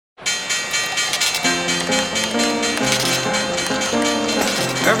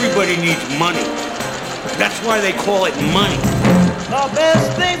Everybody needs money. That's why they call it money. The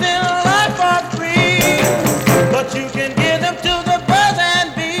best things in life are free, but you can give them to the birds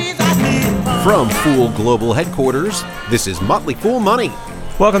and bees. I need money. From Fool Global Headquarters, this is Motley Fool Money.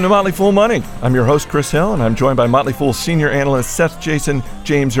 Welcome to Motley Fool Money. I'm your host, Chris Hill, and I'm joined by Motley Fool senior analysts Seth Jason,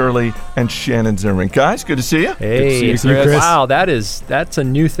 James Early, and Shannon Zimmerman. Guys, good to see you. Hey, good to see you, Chris. Wow, that's a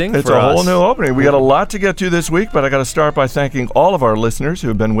new thing for us. It's a whole new opening. We got a lot to get to this week, but I got to start by thanking all of our listeners who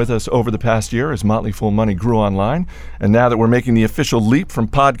have been with us over the past year as Motley Fool Money grew online. And now that we're making the official leap from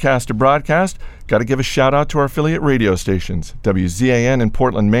podcast to broadcast, got to give a shout out to our affiliate radio stations, WZAN in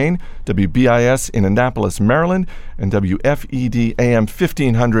Portland, Maine, WBIS in Annapolis, Maryland, and WFED AM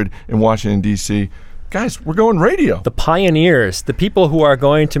 1500 in Washington, D.C. Guys, we're going radio. The pioneers, the people who are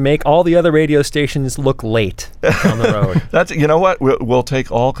going to make all the other radio stations look late on the road. That's, you know what? We'll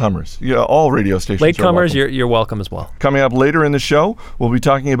take all comers. All radio stations. Latecomers, you're welcome as well. Coming up later in the show, we'll be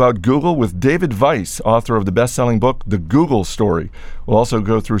talking about Google with David Weiss, author of the best-selling book, The Google Story. We'll also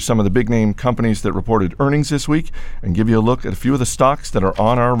go through some of the big-name companies that reported earnings this week and give you a look at a few of the stocks that are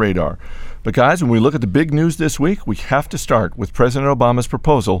on our radar. But guys, when we look at the big news this week, we have to start with President Obama's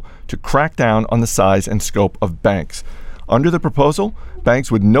proposal to crack down on the size and scope of banks. Under the proposal, banks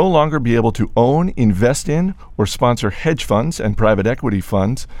would no longer be able to own, invest in, or sponsor hedge funds and private equity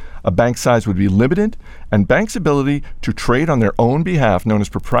funds. A bank size would be limited, and banks' ability to trade on their own behalf, known as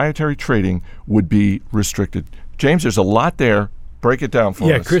proprietary trading, would be restricted. James, there's a lot there. Break it down for us.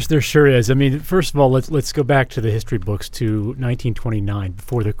 Yeah, Chris, there sure is. I mean, first of all, let's go back to the history books to 1929,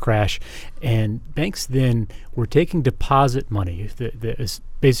 before the crash. And banks then were taking deposit money that is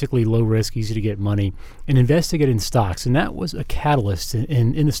basically low risk, easy to get money, and investing it in stocks. And that was a catalyst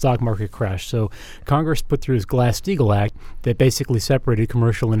in the stock market crash. So Congress put through this Glass-Steagall Act that basically separated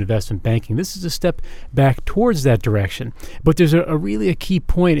commercial and investment banking. This is a step back towards that direction. But there's a really key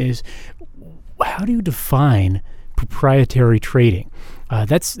point is, how do you define proprietary trading?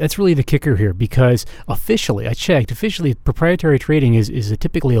 That's really the kicker here, because officially, I checked, proprietary trading is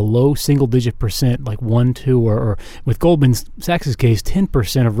typically a low single-digit percent, like 1, 2, or with Goldman Sachs' case,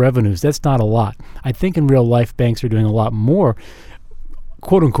 10% of revenues. That's not a lot. I think in real life, banks are doing a lot more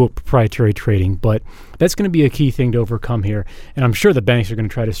quote-unquote proprietary trading, but that's going to be a key thing to overcome here, and I'm sure the banks are going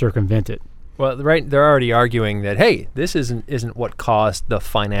to try to circumvent it. Well, right, they're already arguing that, hey, this isn't what caused the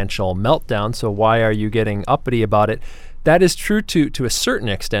financial meltdown, so why are you getting uppity about it? That is true to a certain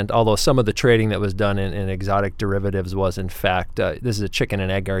extent, although some of the trading that was done in exotic derivatives was, in fact, this is a chicken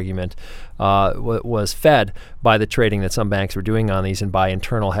and egg argument, was fed by the trading that some banks were doing on these and by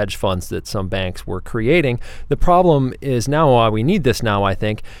internal hedge funds that some banks were creating. The problem is now, why we need this now, I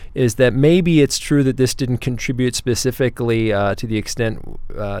think, is that maybe it's true that this didn't contribute specifically to the extent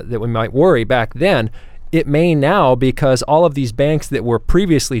that we might worry back then. It may now, because all of these banks that were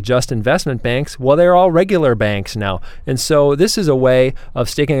previously just investment banks, well, they're all regular banks now. And so this is a way of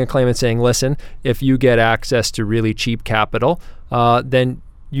staking a claim and saying, listen, if you get access to really cheap capital, then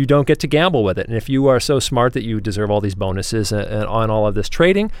you don't get to gamble with it. And if you are so smart that you deserve all these bonuses on all of this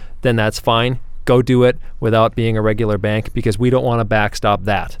trading, then that's fine. Go do it without being a regular bank, because we don't want to backstop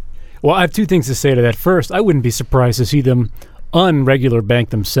that. Well, I have two things to say to that. First, I wouldn't be surprised to see them unregular bank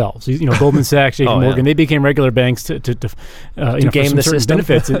themselves. Goldman Sachs, JP Morgan, they became regular banks to game the system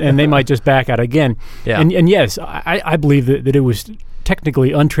benefits, and they might just back out again. Yeah. And yes, I believe that it was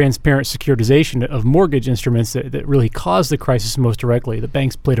technically untransparent securitization of mortgage instruments that really caused the crisis most directly. The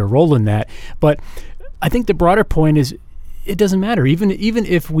banks played a role in that. But I think the broader point is, it doesn't matter. Even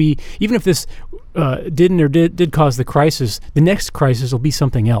if this did cause the crisis, the next crisis will be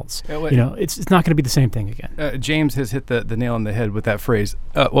something else. It's not going to be the same thing again. James has hit the nail on the head with that phrase.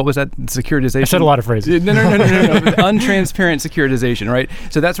 What was that? Securitization? I said a lot of phrases. No. Untransparent securitization, right?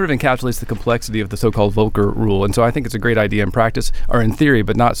 So that sort of encapsulates the complexity of the so-called Volcker rule. And so I think it's a great idea in practice, or in theory,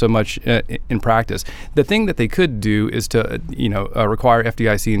 but not so much in practice. The thing that they could do is to require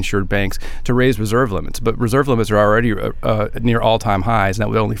FDIC-insured banks to raise reserve limits. But reserve limits are already near all-time highs, and that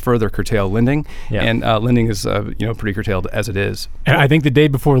would only further curtail lending. Yeah. And lending is pretty curtailed as it is. And I think the day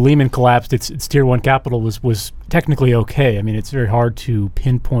before Lehman collapsed, its Tier 1 capital was technically okay. I mean, it's very hard to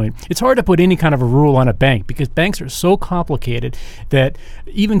pinpoint. It's hard to put any kind of a rule on a bank, because banks are so complicated that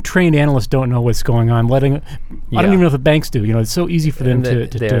even trained analysts don't know what's going on. I don't even know if the banks do. It's so easy for them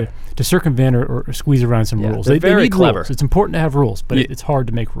to circumvent or squeeze around some rules. They very need clever. Rules. It's important to have rules, but it's hard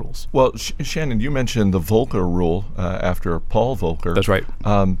to make rules. Well, Shannon, you mentioned the Volcker rule after Paul Volcker. That's right.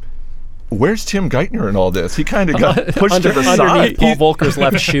 Where's Tim Geithner in all this? He kind of got pushed to the side. Paul Volcker's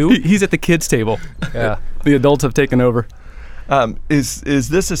left shoe. He's at the kids' table. Yeah, the adults have taken over. Is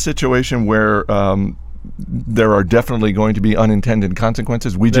this a situation where there are definitely going to be unintended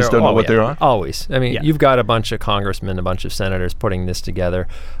consequences. We just don't know what they are. Always. I mean, you've got a bunch of congressmen, a bunch of senators putting this together.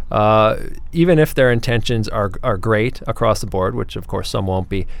 Even if their intentions are great across the board, which of course some won't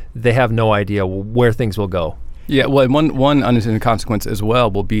be, they have no idea where things will go. Yeah, well, one unintended consequence as well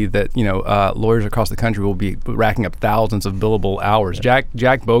will be that lawyers across the country will be racking up thousands of billable hours. Yeah.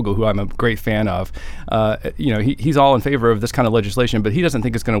 Jack Bogle, who I'm a great fan of, he's all in favor of this kind of legislation, but he doesn't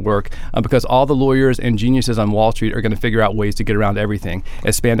think it's going to work because all the lawyers and geniuses on Wall Street are going to figure out ways to get around everything.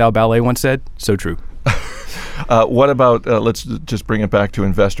 As Spandau Ballet once said, so true. What about, let's just bring it back to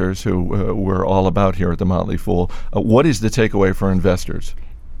investors who we're all about here at the Motley Fool. What is the takeaway for investors?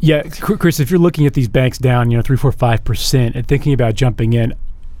 Yeah, Chris, if you're looking at these banks down, 3, 4, 5% and thinking about jumping in,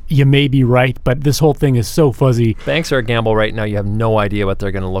 you may be right, but this whole thing is so fuzzy. Banks are a gamble right now. You have no idea what they're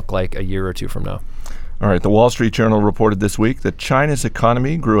going to look like a year or two from now. All right, the Wall Street Journal reported this week that China's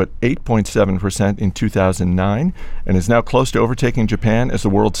economy grew at 8.7% in 2009 and is now close to overtaking Japan as the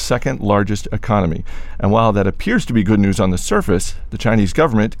world's second largest economy. And while that appears to be good news on the surface, the Chinese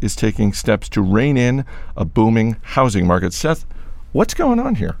government is taking steps to rein in a booming housing market. Seth, what's going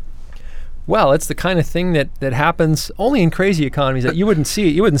on here? Well, it's the kind of thing that happens only in crazy economies that you wouldn't see.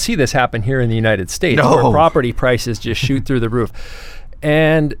 You wouldn't see this happen here in the United States, where property prices just shoot through the roof.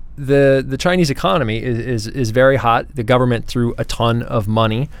 And the Chinese economy is very hot. The government threw a ton of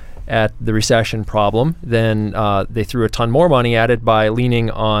money at the recession problem. Then they threw a ton more money at it by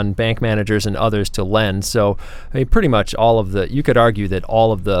leaning on bank managers and others to lend. So, I mean, pretty much you could argue that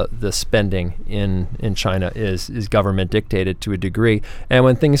all of the spending in China is government dictated to a degree. And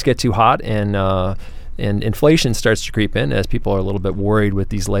when things get too hot and inflation starts to creep in, as people are a little bit worried with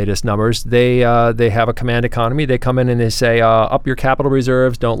these latest numbers, they have a command economy. They come in and they say, up your capital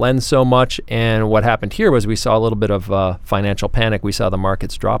reserves, don't lend so much. And what happened here was we saw a little bit of financial panic. We saw the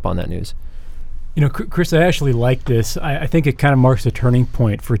markets drop on that news. Chris, I actually like this. I think it kind of marks a turning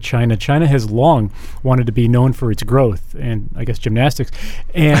point for China. China has long wanted to be known for its growth and, I guess, gymnastics.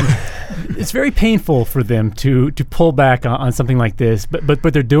 And it's very painful for them to pull back on something like this, but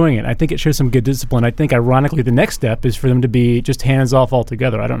they're doing it. I think it shows some good discipline. I think, ironically, the next step is for them to be just hands off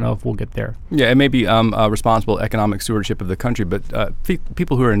altogether. I don't know if we'll get there. Yeah, it may be responsible economic stewardship of the country, but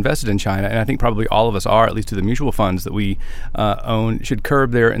people who are invested in China, and I think probably all of us are, at least to the mutual funds that we own, should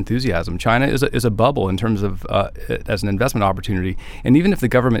curb their enthusiasm. China is a bubble in terms of as an investment opportunity, and even if the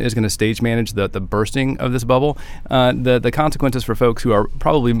government is going to stage manage the bursting of this bubble, the consequences for folks who are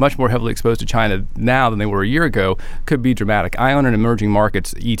probably much more heavily exposed to China now than they were a year ago could be dramatic. I own an emerging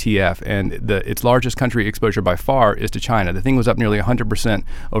markets ETF, and its largest country exposure by far is to China. The thing was up nearly 100%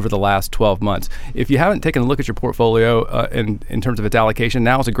 over the last 12 months. If you haven't taken a look at your portfolio in terms of its allocation,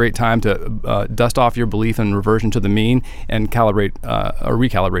 now is a great time to dust off your belief in reversion to the mean and calibrate or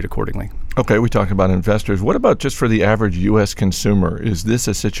recalibrate accordingly. Okay, we talked about investors. What about just for the average U.S. consumer? Is this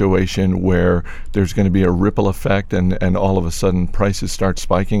a situation where there's going to be a ripple effect and all of a sudden prices start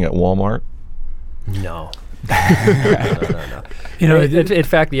spiking at Walmart? No. No. In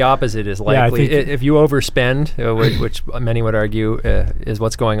fact, the opposite is likely. If you overspend, which many would argue is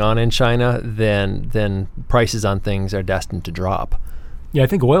what's going on in China, then prices on things are destined to drop. Yeah, I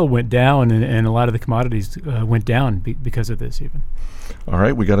think oil went down and a lot of the commodities went down because of this even. All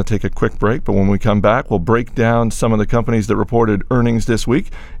right, we got to take a quick break, but when we come back, we'll break down some of the companies that reported earnings this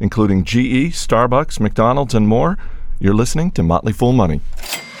week, including GE, Starbucks, McDonald's, and more. You're listening to Motley Fool Money.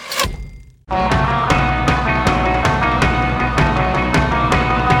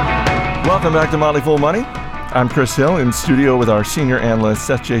 Welcome back to Motley Fool Money. I'm Chris Hill in studio with our senior analysts,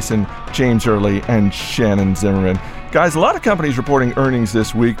 Seth Jason, James Early, and Shannon Zimmerman. Guys, a lot of companies reporting earnings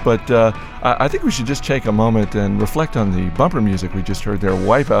this week, but I think we should just take a moment and reflect on the bumper music we just heard there,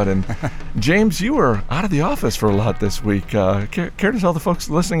 Wipeout. And James, you were out of the office for a lot this week. Care to tell the folks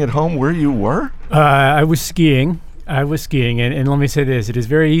listening at home where you were? I was skiing. And let me say this. It is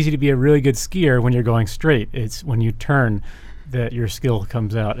very easy to be a really good skier when you're going straight. It's when you turn that your skill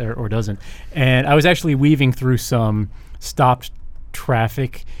comes out or doesn't. And I was actually weaving through some stopped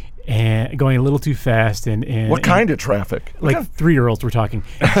traffic and going a little too fast. And what kind of traffic? Like 3-year-olds we're talking.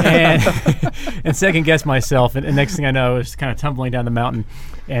 and second guess myself. And next thing I know, I was kind of tumbling down the mountain.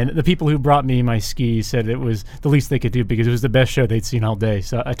 And the people who brought me my skis said it was the least they could do because it was the best show they'd seen all day.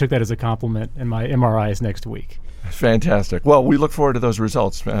 So I took that as a compliment, and my MRI is next week. Fantastic. Well, we look forward to those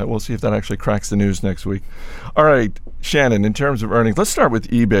results. We'll see if that actually cracks the news next week. All right, Shannon, in terms of earnings, let's start with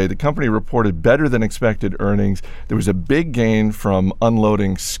eBay. The company reported better than expected earnings. There was a big gain from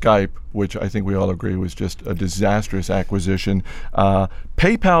unloading Skype, which I think we all agree was just a disastrous acquisition.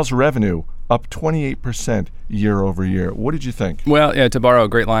 PayPal's revenue up 28% year over year. What did you think? Well, yeah, to borrow a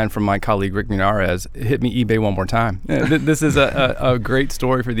great line from my colleague Rick Munarez, hit me eBay one more time. This is a great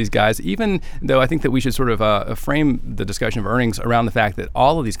story for these guys, even though I think that we should sort of frame the discussion of earnings around the fact that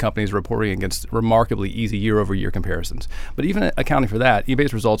all of these companies are reporting against remarkably easy year-over-year comparisons. But even accounting for that,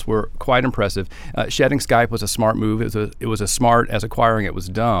 eBay's results were quite impressive. Shedding Skype was a smart move. It was as smart as acquiring it was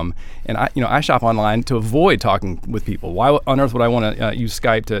dumb. And I shop online to avoid talking with people. Why on earth would I want to use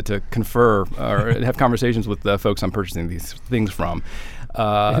Skype to confer or have conversations with the folks I'm purchasing these things from?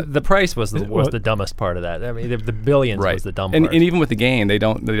 The price was the dumbest part of that. I mean, the billions was the dumb part. And even with the gain, they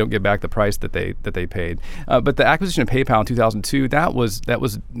don't get back the price that they paid. But the acquisition of PayPal in 2002, that was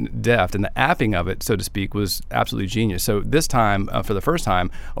deft, and the apping of it, so to speak, was absolutely genius. So this time, for the first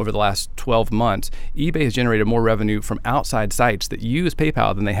time over the last 12 months, eBay has generated more revenue from outside sites that use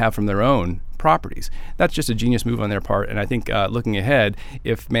PayPal than they have from their own properties. That's just a genius move on their part, and I think looking ahead,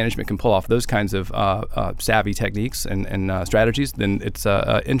 if management can pull off those kinds of savvy techniques and strategies, then it's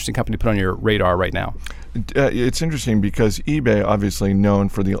an interesting company to put on your radar right now. It's interesting because eBay, obviously known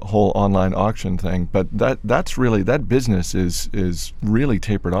for the whole online auction thing, but that business is really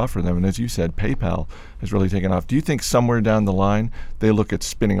tapered off for them. And as you said, PayPal has really taken off. Do you think somewhere down the line they look at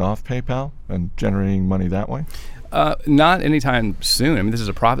spinning off PayPal and generating money that way? Not anytime soon. I mean, this is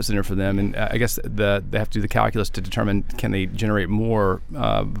a profit center for them, and I guess they have to do the calculus to determine can they generate more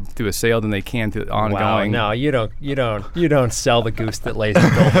through a sale than they can through ongoing. Wow, no, you don't sell the goose that lays the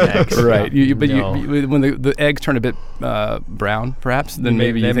golden eggs. Right, when the eggs turn a bit brown, perhaps, then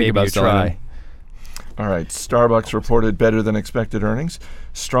maybe you think about selling them. All right, Starbucks reported better than expected earnings.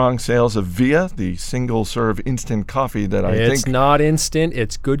 Strong sales of Via, the single-serve instant coffee that I think... It's not instant.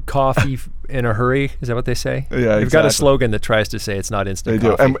 It's good coffee in a hurry. Is that what they say? Yeah, exactly. They've got a slogan that tries to say it's not instant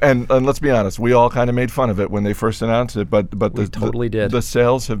coffee. They do. And let's be honest, we all kind of made fun of it when they first announced it, but we totally did. The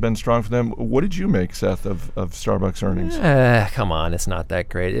sales have been strong for them. What did you make, Seth, of Starbucks earnings? Come on, it's not that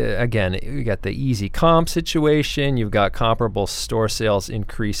great. Again, you got the easy comp situation. You've got comparable store sales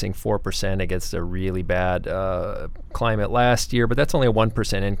increasing 4% against a really bad climate last year, but that's only a 1%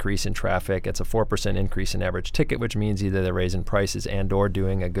 increase in traffic. It's a 4% increase in average ticket, which means either they're raising prices and or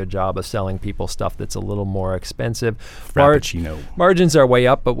doing a good job of selling people stuff that's a little more expensive. Margins are way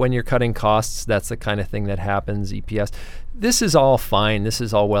up, but when you're cutting costs, that's the kind of thing that happens. EPS. This is all fine. This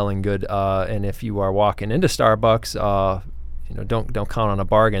is all well and good. And if you are walking into Starbucks, don't count on a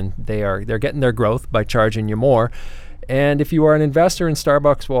bargain. They're getting their growth by charging you more. And if you are an investor in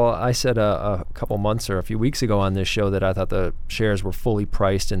Starbucks, well, I said a couple months or a few weeks ago on this show that I thought the shares were fully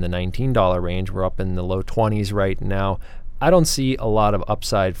priced in the $19 range. We're up in the low 20s right now. I don't see a lot of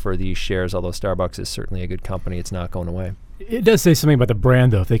upside for these shares, although Starbucks is certainly a good company. It's not going away. It does say something about the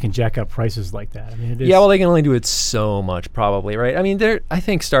brand, though, if they can jack up prices like that. I mean, it is. Yeah, well, they can only do it so much, probably, right? I mean, I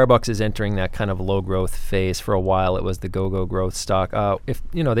think Starbucks is entering that kind of low growth phase. For a while, it was the go-go growth stock. If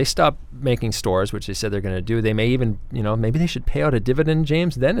they stop making stores, which they said they're going to do, they may even, maybe they should pay out a dividend,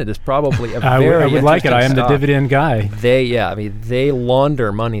 James. Then it is probably a very I would like it. I am stock. the dividend guy. They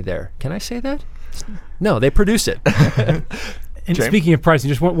launder money there. Can I say that? No, they produce it. And James? Speaking of pricing,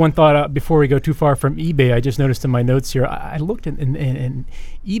 just one thought before we go too far from eBay. I just noticed in my notes here, I looked and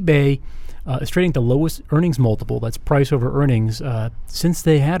eBay is trading the lowest earnings multiple, that's price over earnings, since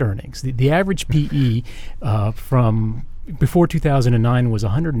they had earnings. The average PE from before 2009 was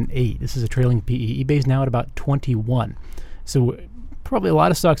 108. This is a trailing PE. eBay's now at about 21. So probably a lot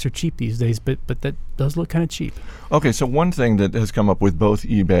of stocks are cheap these days, but that does look kind of cheap. Okay, so one thing that has come up with both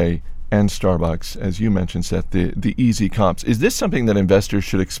eBay and Starbucks, as you mentioned, Seth, the easy comps. Is this something that investors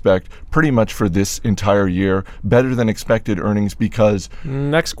should expect pretty much for this entire year? Better than expected earnings because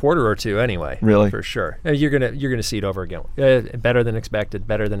next quarter or two, anyway. Really, for sure. You're gonna see it over again. Better than expected,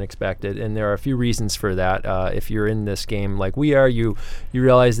 and there are a few reasons for that. If you're in this game like we are, you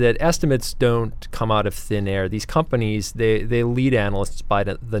realize that estimates don't come out of thin air. These companies, they lead analysts by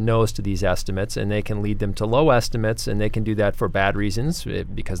the nose to these estimates, and they can lead them to low estimates, and they can do that for bad reasons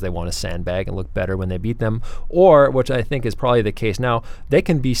because they want to sandbag and look better when they beat them, or, which I think is probably the case now, they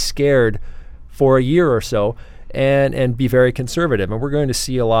can be scared for a year or so and be very conservative. And we're going to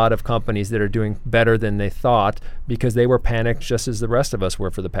see a lot of companies that are doing better than they thought because they were panicked just as the rest of us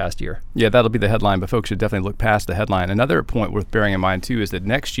were for the past year. Yeah, that'll be the headline, but folks should definitely look past the headline. Another point worth bearing in mind, too, is that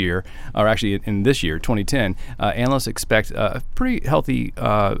next year, or actually in this year, 2010, analysts expect a pretty healthy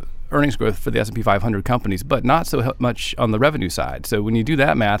earnings growth for the S&P 500 companies, but not so much on the revenue side. So when you do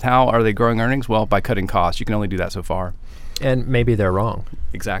that math, how are they growing earnings? Well, by cutting costs. You can only do that so far. And maybe they're wrong.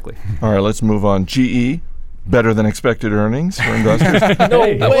 Exactly. All right, let's move on. GE better than expected earnings for investors. No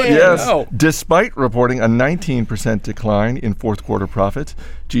way. Yes, No. despite reporting a 19% decline in fourth quarter profits,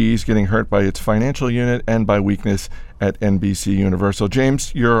 GE is getting hurt by its financial unit and by weakness at NBC Universal.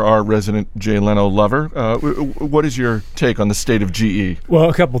 James, you're our resident Jay Leno lover. What is your take on the state of GE? Well,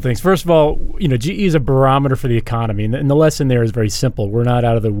 a couple things. First of all, GE is a barometer for the economy, and the lesson there is very simple. We're not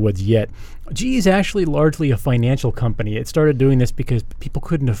out of the woods yet. GE is actually largely a financial company. It started doing this because people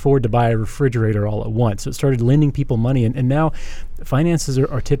couldn't afford to buy a refrigerator all at once. So it started lending people money, and now finances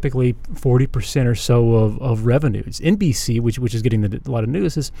are typically 40% or so of revenues. NBC, which is getting a lot of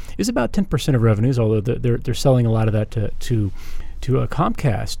news, is about 10% of revenues, although they're selling a lot of that to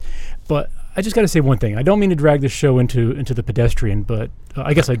Comcast. But I just got to say one thing. I don't mean to drag this show into the pedestrian, but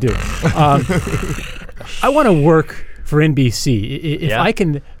I guess I do. I want to work for NBC. If I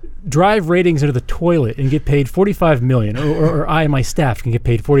can drive ratings into the toilet and get paid $45 million, or I and my staff can get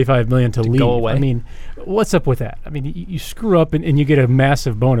paid $45 million to leave. Go away. I mean, what's up with that? I mean, you screw up and you get a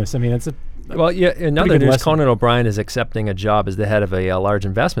massive bonus. I mean, that's a Well, yeah. In other good news, lesson. Conan O'Brien is accepting a job as the head of a large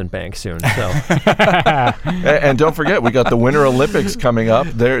investment bank soon. So And don't forget, we got the Winter Olympics coming up.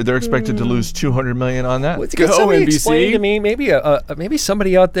 They're expected to lose $200 million on that. Can somebody NBC. explain to me? Maybe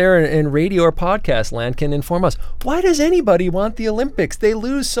somebody out there in radio or podcast land can inform us. Why does anybody want the Olympics? They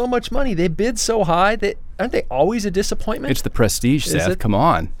lose so much money. They bid so high. Aren't they always a disappointment? It's the prestige, Is Seth. it? Come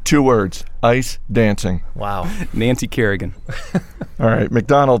on. 2 words: ice dancing. Wow. Nancy Kerrigan. All right,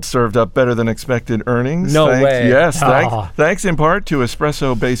 McDonald's served up better than expected earnings. No thanks, way. Yes, Aw. thanks in part to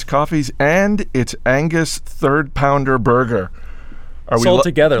espresso-based coffees and its Angus third pounder burger. Are Sold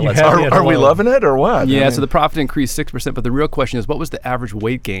together. You Let's have go. it. Are we loving it or what? Yeah, I mean, so the profit increased 6%, but the real question is, what was the average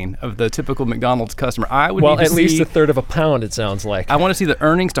weight gain of the typical McDonald's customer? I would Well, need to at least see, a third of a pound, it sounds like. I want to see the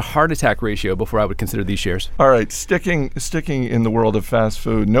earnings to heart attack ratio before I would consider these shares. all right, sticking in the world of fast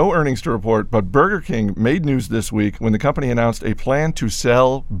food, no earnings to report, but Burger King made news this week when the company announced a plan to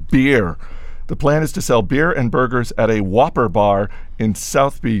sell beer. The plan is to sell beer and burgers at a Whopper bar in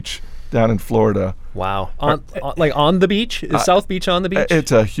South Beach down in Florida. Wow. On the beach? Is South Beach on the beach?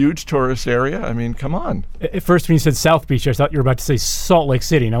 It's a huge tourist area. I mean, come on. At first, when you said South Beach, I thought you were about to say Salt Lake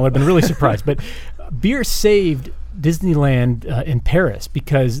City, and I would have been really surprised. But beer saved Disneyland in Paris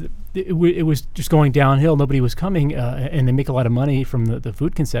because it was just going downhill. Nobody was coming, and they make a lot of money from the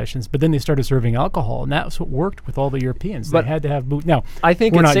food concessions. But then they started serving alcohol, and that's what worked with all the Europeans. But they had to have booze. Now, I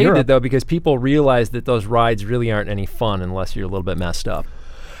think we're it not saved Europe. it, though, because people realized that those rides really aren't any fun unless you're a little bit messed up.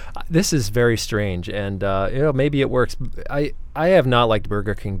 This is very strange, and maybe it works. I have not liked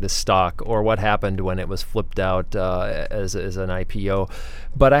Burger King, the stock, or what happened when it was flipped out as an IPO.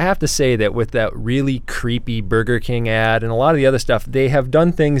 But I have to say that with that really creepy Burger King ad and a lot of the other stuff, they have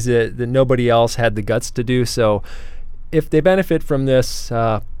done things that nobody else had the guts to do. So if they benefit from this,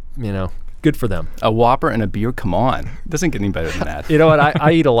 good for them. A Whopper and a beer? Come on. It doesn't get any better than that. You know what?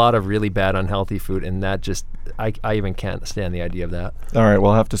 I eat a lot of really bad, unhealthy food, and that just, I even can't stand the idea of that. All right,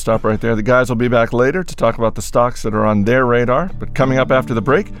 we'll have to stop right there. The guys will be back later to talk about the stocks that are on their radar. But coming up after the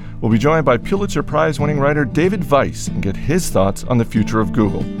break, we'll be joined by Pulitzer Prize-winning writer David Weiss and get his thoughts on the future of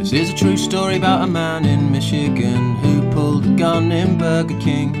Google. This is a true story about a man in Michigan who pulled a gun in Burger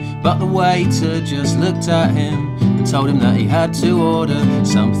King, but the waiter just looked at him and told him that he had to order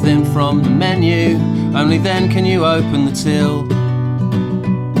something from the menu. Only then can you open the till.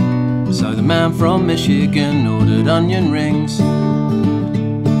 So the man from Michigan ordered onion rings.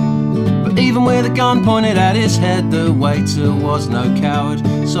 But even with a gun pointed at his head, the waiter was no coward.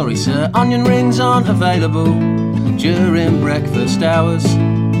 Sorry sir, onion rings aren't available during breakfast hours.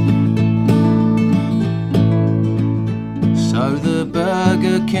 So the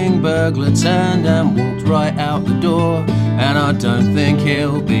Burger King burglar turned and walked right out the door, and I don't think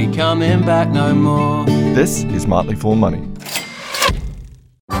he'll be coming back no more. This is Motley Fool Money.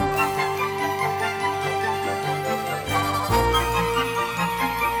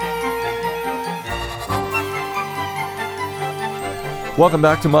 Welcome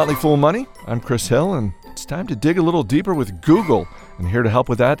back to Motley Fool Money. I'm Chris Hill, and it's time to dig a little deeper with Google. And here to help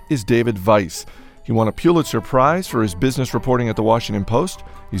with that is David Weiss. He won a Pulitzer Prize for his business reporting at the Washington Post.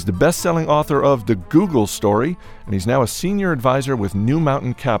 He's the best-selling author of The Google Story, and he's now a senior advisor with New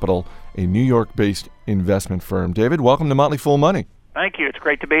Mountain Capital, a New York-based investment firm. David, welcome to Motley Fool Money. Thank you. It's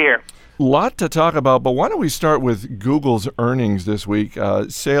great to be here. Lot to talk about, but why don't we start with Google's earnings this week?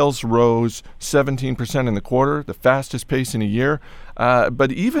 Sales rose 17% in the quarter, the fastest pace in a year.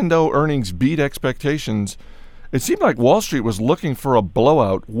 But even though earnings beat expectations, it seemed like Wall Street was looking for a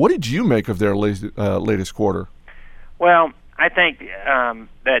blowout. What did you make of their latest quarter? Well, I think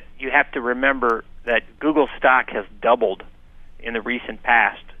that you have to remember that Google stock has doubled in the recent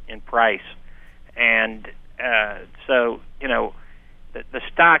past in price. And so the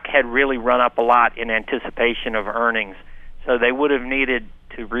stock had really run up a lot in anticipation of earnings. So they would have needed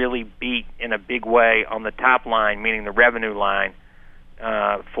to really beat in a big way on the top line, meaning the revenue line,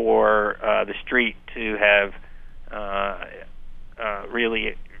 for the street to have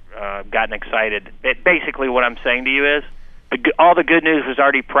really gotten excited. Basically, what I'm saying to you is all the good news was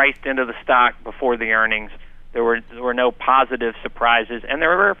already priced into the stock before the earnings. There were no positive surprises, and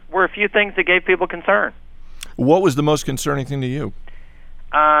there were a few things that gave people concern. What was the most concerning thing to you?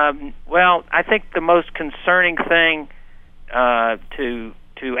 Well, I think the most concerning thing to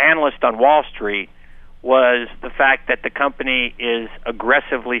analysts on Wall Street was the fact that the company is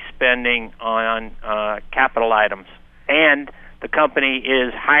aggressively spending on capital items, and the company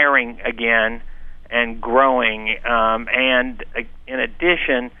is hiring again and growing. And in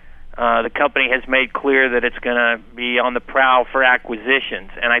addition, the company has made clear that it's going to be on the prowl for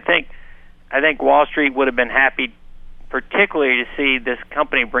acquisitions. And I think Wall Street would have been happy, particularly to see this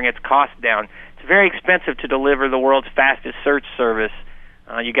company bring its costs down. It's very expensive to deliver the world's fastest search service.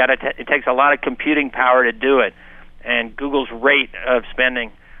 It takes a lot of computing power to do it, and Google's rate of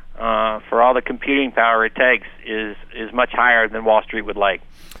spending for all the computing power it takes is much higher than Wall Street would like.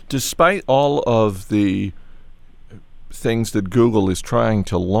 Despite all of the things that Google is trying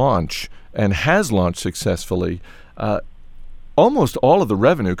to launch and has launched successfully, almost all of the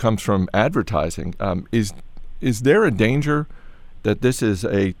revenue comes from advertising. Is there a danger that this is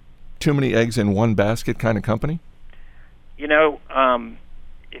a too many eggs in one basket kind of company?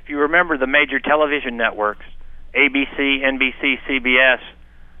 If you remember the major television networks, ABC, NBC, CBS,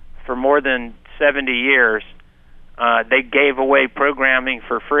 for more than 70 years, they gave away programming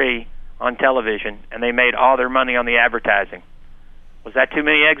for free on television, and they made all their money on the advertising. Was that too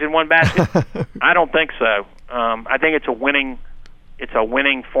many eggs in one basket? I don't think so. I think it's a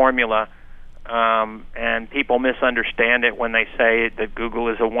winning formula, and people misunderstand it when they say that Google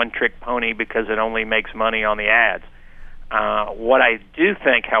is a one-trick pony because it only makes money on the ads. What I do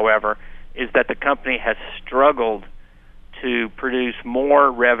think, however, is that the company has struggled to produce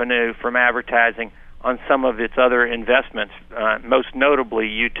more revenue from advertising on some of its other investments, most notably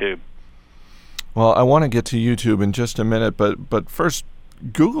YouTube. Well, I want to get to YouTube in just a minute, but first,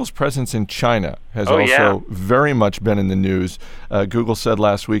 Google's presence in China has very much been in the news. Google said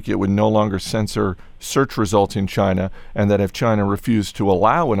last week it would no longer censor search results in China, and that if China refused to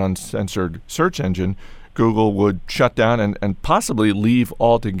allow an uncensored search engine, Google would shut down and possibly leave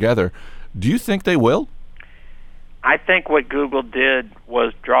altogether. Do you think they will? I think what Google did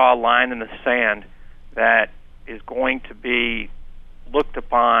was draw a line in the sand that is going to be looked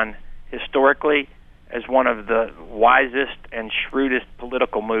upon historically as one of the wisest and shrewdest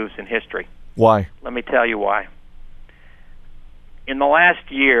political moves in history. Why? Let me tell you why. In the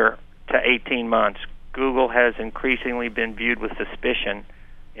last year to 18 months, Google has increasingly been viewed with suspicion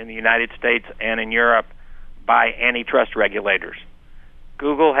in the United States and in Europe by antitrust regulators.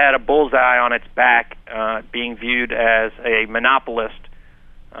 Google had a bullseye on its back, being viewed as a monopolist,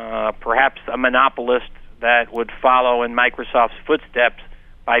 perhaps a monopolist that would follow in Microsoft's footsteps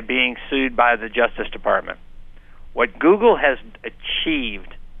by being sued by the Justice Department. What Google has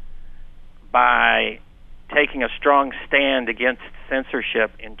achieved by taking a strong stand against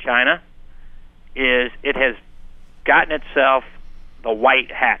censorship in China is it has gotten itself the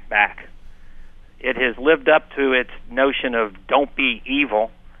white hat back. It has lived up to its notion of don't be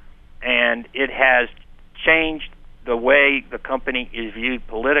evil, and it has changed the way the company is viewed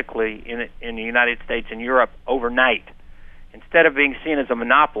politically in the United States and Europe overnight. Instead of being seen as a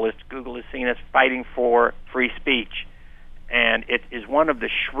monopolist, Google is seen as fighting for free speech. And it is one of the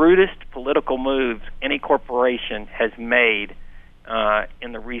shrewdest political moves any corporation has made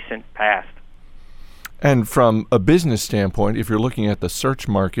in the recent past. And from a business standpoint, if you're looking at the search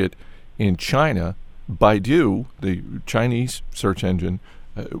market in China, Baidu, the Chinese search engine,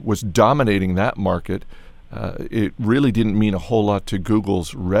 was dominating that market. It really didn't mean a whole lot to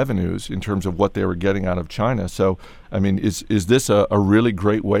Google's revenues in terms of what they were getting out of China. So, I mean, is this a really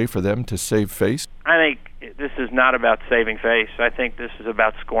great way for them to save face? I think this is not about saving face. I think this is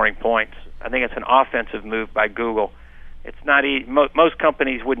about scoring points. I think it's an offensive move by Google. It's not most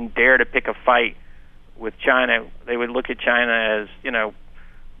companies wouldn't dare to pick a fight with China. They would look at China as,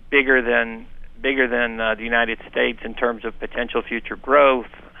 bigger than the United States in terms of potential future growth.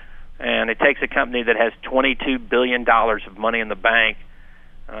 And it takes a company that has $22 billion of money in the bank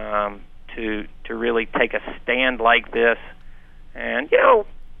to really take a stand like this. And,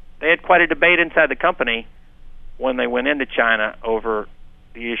 they had quite a debate inside the company when they went into China over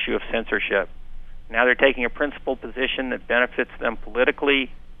the issue of censorship. Now they're taking a principled position that benefits them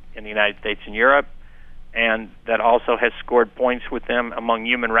politically in the United States and Europe, and that also has scored points with them among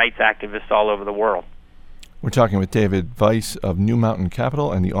human rights activists all over the world. We're talking with David Weiss of New Mountain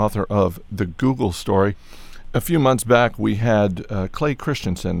Capital and the author of The Google Story. A few months back, we had Clay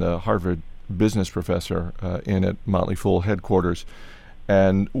Christensen, the Harvard business professor, in at Motley Fool headquarters.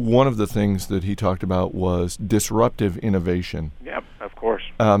 And one of the things that he talked about was disruptive innovation. Yep, of course.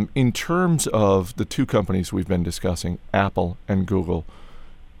 In terms of the two companies we've been discussing, Apple and Google,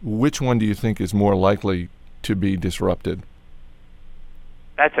 which one do you think is more likely to be disrupted?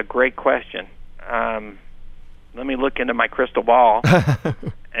 That's a great question. Let me look into my crystal ball.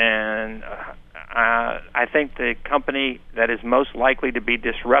 And I think the company that is most likely to be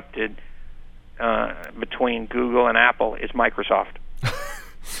disrupted between Google and Apple is Microsoft.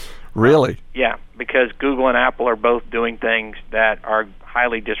 Really? Yeah, because Google and Apple are both doing things that are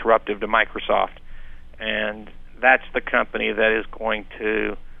highly disruptive to Microsoft. And that's the company that is going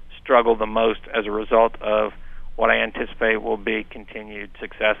to struggle the most as a result of what I anticipate will be continued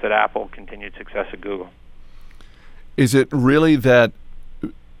success at Apple, continued success at Google. Is it really that?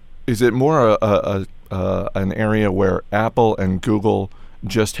 Is it more an area where Apple and Google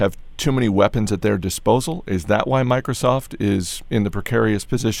just have too many weapons at their disposal? Is that why Microsoft is in the precarious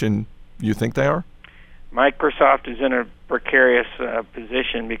position you think they are? Microsoft is in a precarious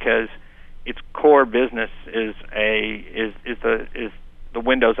position because its core business is the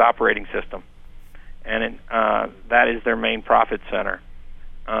Windows operating system, and that is their main profit center.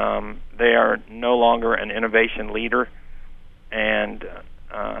 They are no longer an innovation leader, and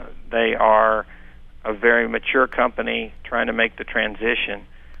they are a very mature company trying to make the transition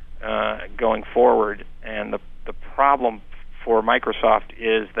going forward. And the problem for Microsoft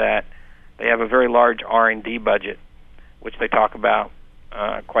is that they have a very large R&D budget, which they talk about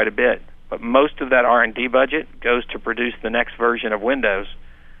quite a bit. But most of that R&D budget goes to produce the next version of Windows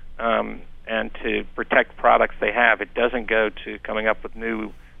and to protect products they have. It doesn't go to coming up with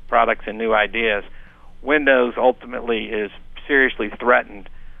new products and new ideas. Windows ultimately is seriously threatened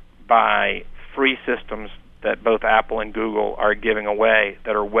by free systems that both Apple and Google are giving away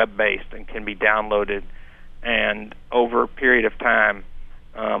that are web-based and can be downloaded. And over a period of time,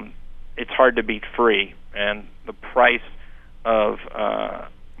 it's hard to beat free. And the price of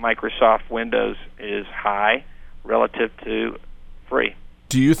Microsoft Windows is high relative to free.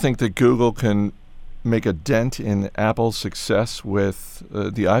 Do you think that Google can make a dent in Apple's success with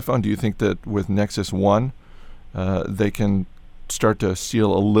the iPhone? Do you think that with Nexus 1 they can start to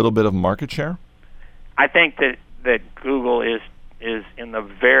steal a little bit of market share? I think that Google is in the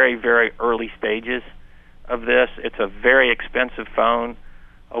very, very early stages of this. It's a very expensive phone,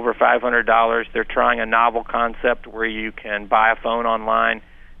 over $500. They're trying a novel concept where you can buy a phone online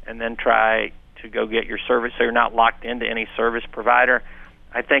and then try to go get your service so you're not locked into any service provider.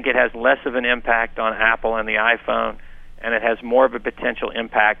 I think it has less of an impact on Apple and the iPhone, and it has more of a potential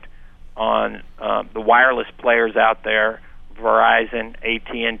impact on the wireless players out there, Verizon,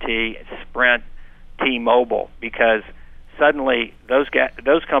 AT&T, Sprint, T-Mobile, because suddenly those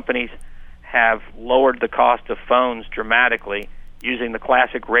companies have lowered the cost of phones dramatically using the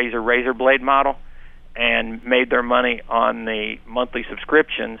classic razor blade model and made their money on the monthly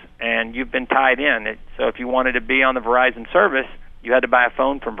subscriptions, and you've been tied in. So if you wanted to be on the Verizon service, you had to buy a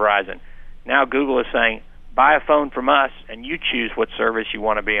phone from Verizon. Now Google is saying, buy a phone from us and you choose what service you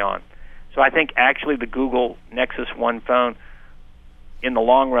want to be on. So I think actually the Google Nexus 1 phone in the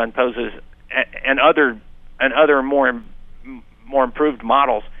long run poses, and other more improved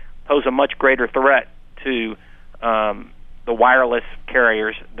models pose a much greater threat to the wireless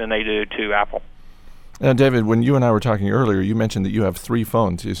carriers than they do to Apple. Now, David, when you and I were talking earlier, you mentioned that you have 3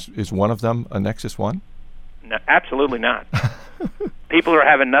 phones. Is one of them a Nexus 1? No, absolutely not. People are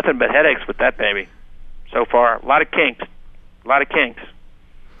having nothing but headaches with that baby so far. A lot of kinks.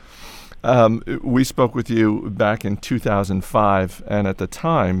 We spoke with you back in 2005, and at the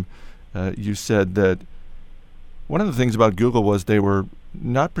time, you said that one of the things about Google was they were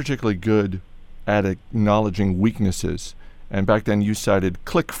not particularly good at acknowledging weaknesses. And back then you cited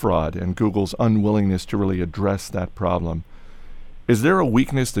click fraud and Google's unwillingness to really address that problem. Is there a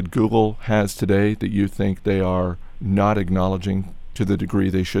weakness that Google has today that you think they are not acknowledging to the degree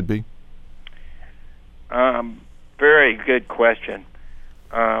they should be? Very good question.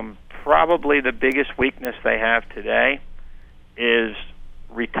 Probably the biggest weakness they have today is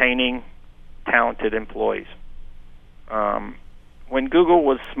retaining talented employees. When Google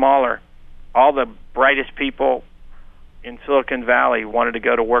was smaller, all the brightest people in Silicon Valley wanted to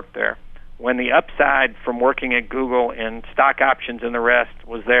go to work there. When the upside from working at Google and stock options and the rest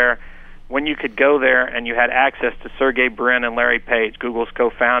was there, when you could go there and you had access to Sergey Brin and Larry Page, Google's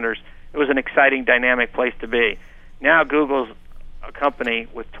co-founders, it was an exciting, dynamic place to be. Now Google's a company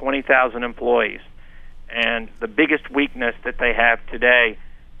with 20,000 employees, and the biggest weakness that they have today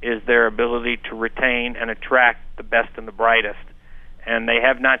is their ability to retain and attract the best and the brightest. And they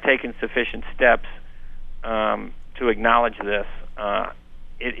have not taken sufficient steps to acknowledge this.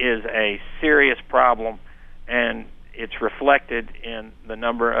 It is a serious problem, and it's reflected in the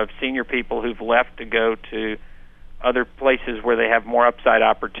number of senior people who've left to go to other places where they have more upside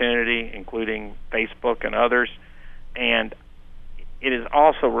opportunity, including Facebook and others. And it is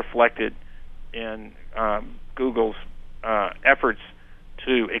also reflected in Google's efforts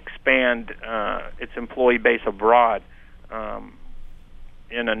to expand its employee base abroad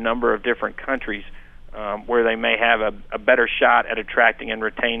in a number of different countries where they may have a better shot at attracting and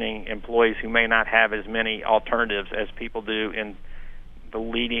retaining employees who may not have as many alternatives as people do in the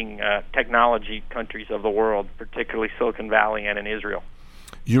leading technology countries of the world, particularly Silicon Valley and in Israel.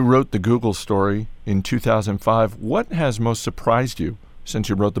 You wrote the Google story in 2005. What has most surprised you since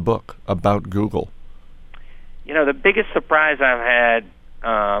you wrote the book about Google? You know, the biggest surprise I've had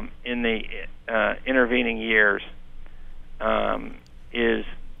in the intervening years is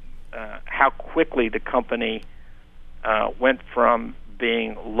how quickly the company went from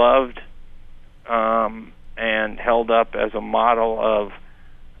being loved and held up as a model of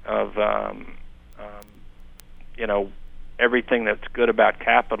you know, everything that's good about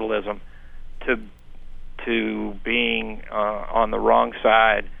capitalism to being on the wrong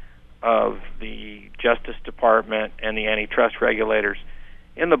side of the Justice Department and the antitrust regulators.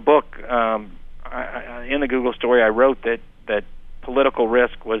 In the book, in the Google story, I wrote that political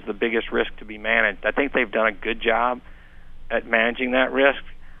risk was the biggest risk to be managed. I think they've done a good job at managing that risk.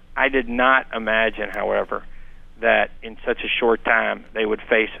 I did not imagine, however, that in such a short time they would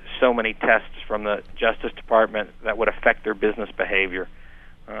face so many tests from the Justice Department that would affect their business behavior.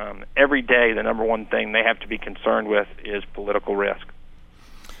 Every day, the number one thing they have to be concerned with is political risk.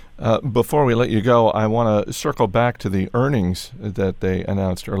 Before we let you go, I want to circle back to the earnings that they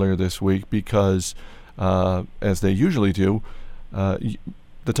announced earlier this week because, as they usually do,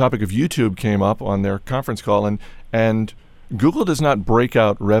 the topic of YouTube came up on their conference call, and Google does not break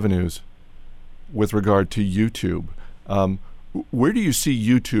out revenues with regard to YouTube. Where do you see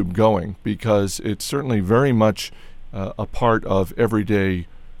YouTube going? Because it's certainly very much a part of everyday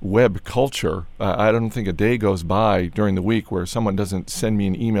web culture. I don't think a day goes by during the week where someone doesn't send me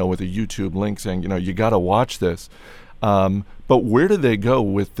an email with a YouTube link saying, you know, you got to watch this. But where do they go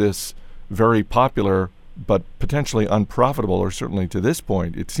with this very popular but potentially unprofitable, or certainly to this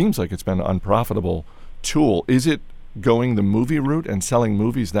point, it seems like it's been an unprofitable tool? Is it going the movie route and selling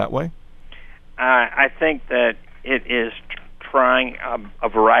movies that way? I think that it is trying a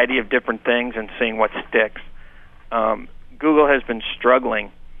variety of different things and seeing what sticks. Google has been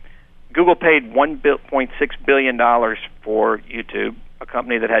struggling. Google paid $1.6 billion for YouTube, a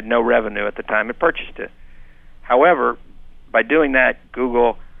company that had no revenue at the time it purchased it. However, by doing that,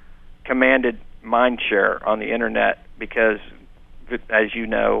 Google commanded mind share on the Internet because, as you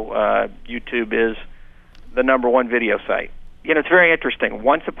know, YouTube is the number one video site. You know, it's very interesting.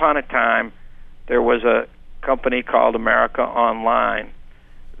 Once upon a time, there was a company called America Online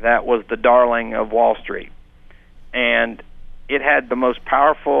that was the darling of Wall Street. And it had the most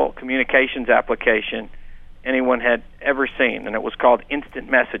powerful communications application anyone had ever seen, and it was called instant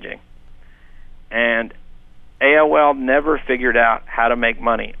messaging. And AOL never figured out how to make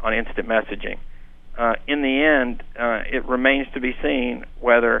money on instant messaging. In the end, it remains to be seen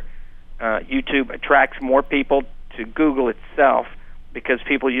whether YouTube attracts more people to Google itself because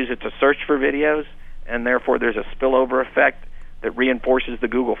people use it to search for videos, and therefore there's a spillover effect that reinforces the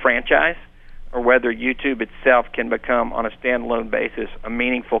Google franchise, or whether YouTube itself can become, on a standalone basis, a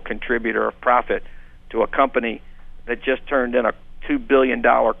meaningful contributor of profit to a company that just turned in a $2 billion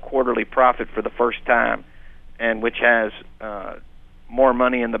quarterly profit for the first time, and which has more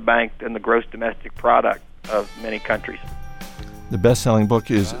money in the bank than the gross domestic product of many countries. The best-selling book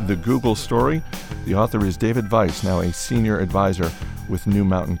is The Google Story. The author is David Weiss, now a senior advisor with New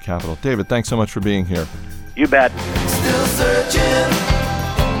Mountain Capital. David, thanks so much for being here. You bet. Still searching,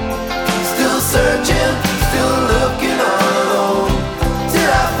 still looking all alone,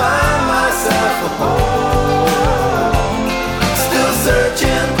 till I find myself a home. Still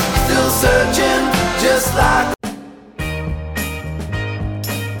searching, just like.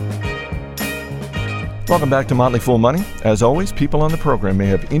 Welcome back to Motley Fool Money. As always, people on the program may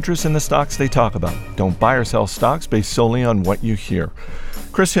have interest in the stocks they talk about. Don't buy or sell stocks based solely on what you hear.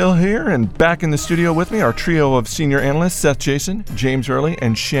 Chris Hill here, and back in the studio with me, our trio of senior analysts, Seth Jason, James Early,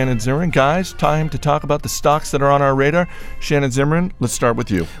 and Shannon Zimmerman. Guys, time to talk about the stocks that are on our radar. Shannon Zimmerman, let's start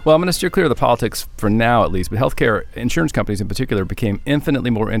with you. Well, I'm going to steer clear of the politics for now, at least, but healthcare insurance companies in particular became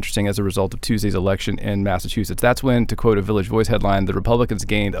infinitely more interesting as a result of Tuesday's election in Massachusetts. That's when, to quote a Village Voice headline, the Republicans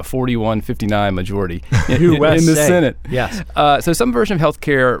gained a 41-59 majority in the Senate. Yes. So some version of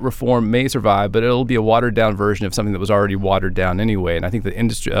healthcare reform may survive, but it'll be a watered-down version of something that was already watered down anyway, and I think the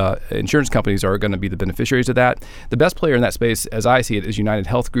insurance companies are going to be the beneficiaries of that. The best player in that space, as I see it, is United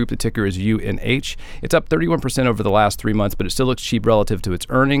Health Group. The ticker is UNH. It's up 31% over the last 3 months, but it still looks cheap relative to its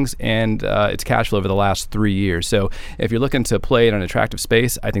earnings and its cash flow over the last 3 years. So if you're looking to play in an attractive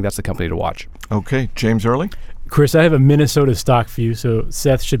space, I think that's the company to watch. Okay, James Early? Chris, I have a Minnesota stock for you, so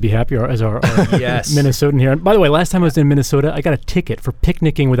Seth should be happy as our Yes. Minnesotan here. And by the way, last time I was in Minnesota, I got a ticket for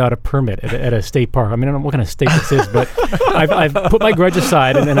picnicking without a permit at a state park. I mean, I don't know what kind of state this is, but I've put my grudge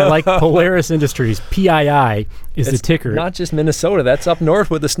aside, and I like Polaris Industries. PII is the ticker. Not just Minnesota. That's up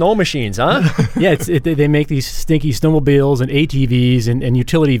north with the snow machines, huh? Yeah, they make these stinky snowmobiles and ATVs and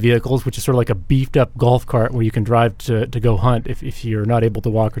utility vehicles, which is sort of like a beefed-up golf cart where you can drive to go hunt if you're not able to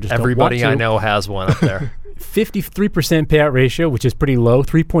walk or just Everybody don't want I to. know has one up there. 53% payout ratio, which is pretty low,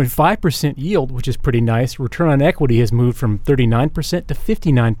 3.5% yield, which is pretty nice. Return on equity has moved from 39% to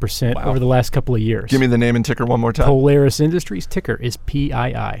 59% over the last couple of years. Give me the name and ticker one more time. Polaris Industries, ticker is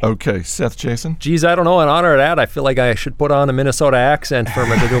PII. Okay, Seth Jason? Geez, I don't know. In honor of that, I feel like I should put on a Minnesota accent for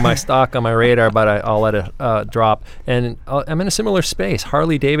to do my stock on my radar, but I'll let it drop. And I'm in a similar space.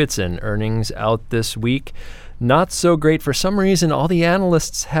 Harley Davidson earnings out this week. Not so great. For some reason, all the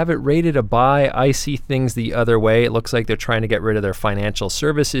analysts have it rated a buy. I see things the other way. It looks like they're trying to get rid of their financial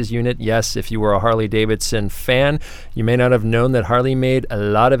services unit. Yes, if you were a Harley Davidson fan, you may not have known that Harley made a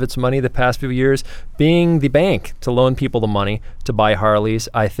lot of its money the past few years being the bank to loan people the money to buy Harleys.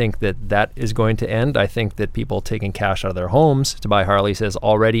 I think that is going to end. I think that people taking cash out of their homes to buy Harleys has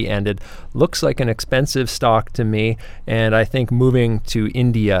already ended. Looks like an expensive stock to me, and I think moving to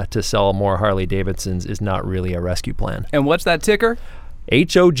India to sell more Harley Davidsons is not really a rescue plan. And what's that ticker?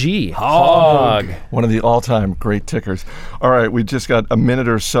 HOG. Hog. One of the all-time great tickers. All right, we just got a minute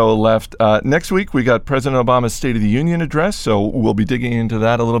or so left. Next week, we got President Obama's State of the Union address, so we'll be digging into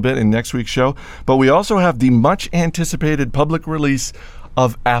that a little bit in next week's show. But we also have the much-anticipated public release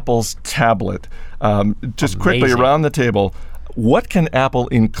of Apple's tablet. Just quickly around the table, what can Apple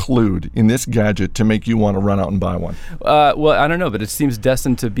include in this gadget to make you want to run out and buy one? Well, I don't know, but it seems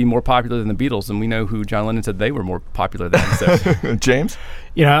destined to be more popular than the Beatles, and we know who John Lennon said they were more popular than. So. James?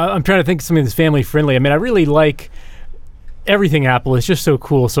 You know, I'm trying to think of something that's family friendly. I mean, I really like everything Apple. It's just so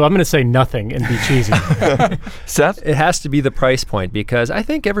cool. So I'm going to say nothing and be cheesy. Seth? It has to be the price point because I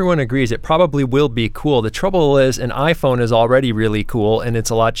think everyone agrees it probably will be cool. The trouble is an iPhone is already really cool, and it's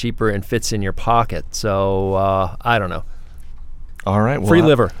a lot cheaper and fits in your pocket. So I don't know. All right. Well, free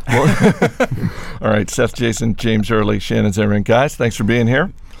liver. All right. Seth Jason, James Early, Shannon Zimmerman. Guys, thanks for being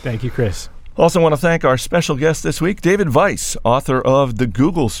here. Thank you, Chris. Also want to thank our special guest this week, David Weiss, author of The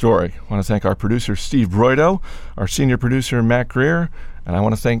Google Story. I want to thank our producer, Steve Broido, our senior producer, Matt Greer, and I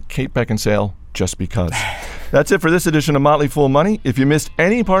want to thank Kate Beckinsale, just because. That's it for this edition of Motley Fool Money. If you missed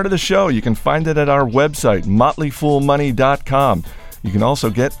any part of the show, you can find it at our website, motleyfoolmoney.com. You can also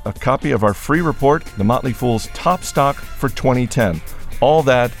get a copy of our free report, The Motley Fool's Top Stock for 2010. All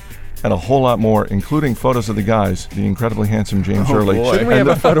that and a whole lot more, including photos of the guys, the incredibly handsome James Early. Shouldn't we have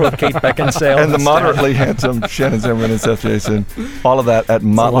a photo of Kate Beckinsale? And the moderately handsome Shannon Zimmerman and Seth Jason. All of that at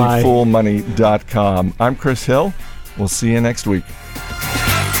motleyfoolmoney.com. I'm Chris Hill. We'll see you next week.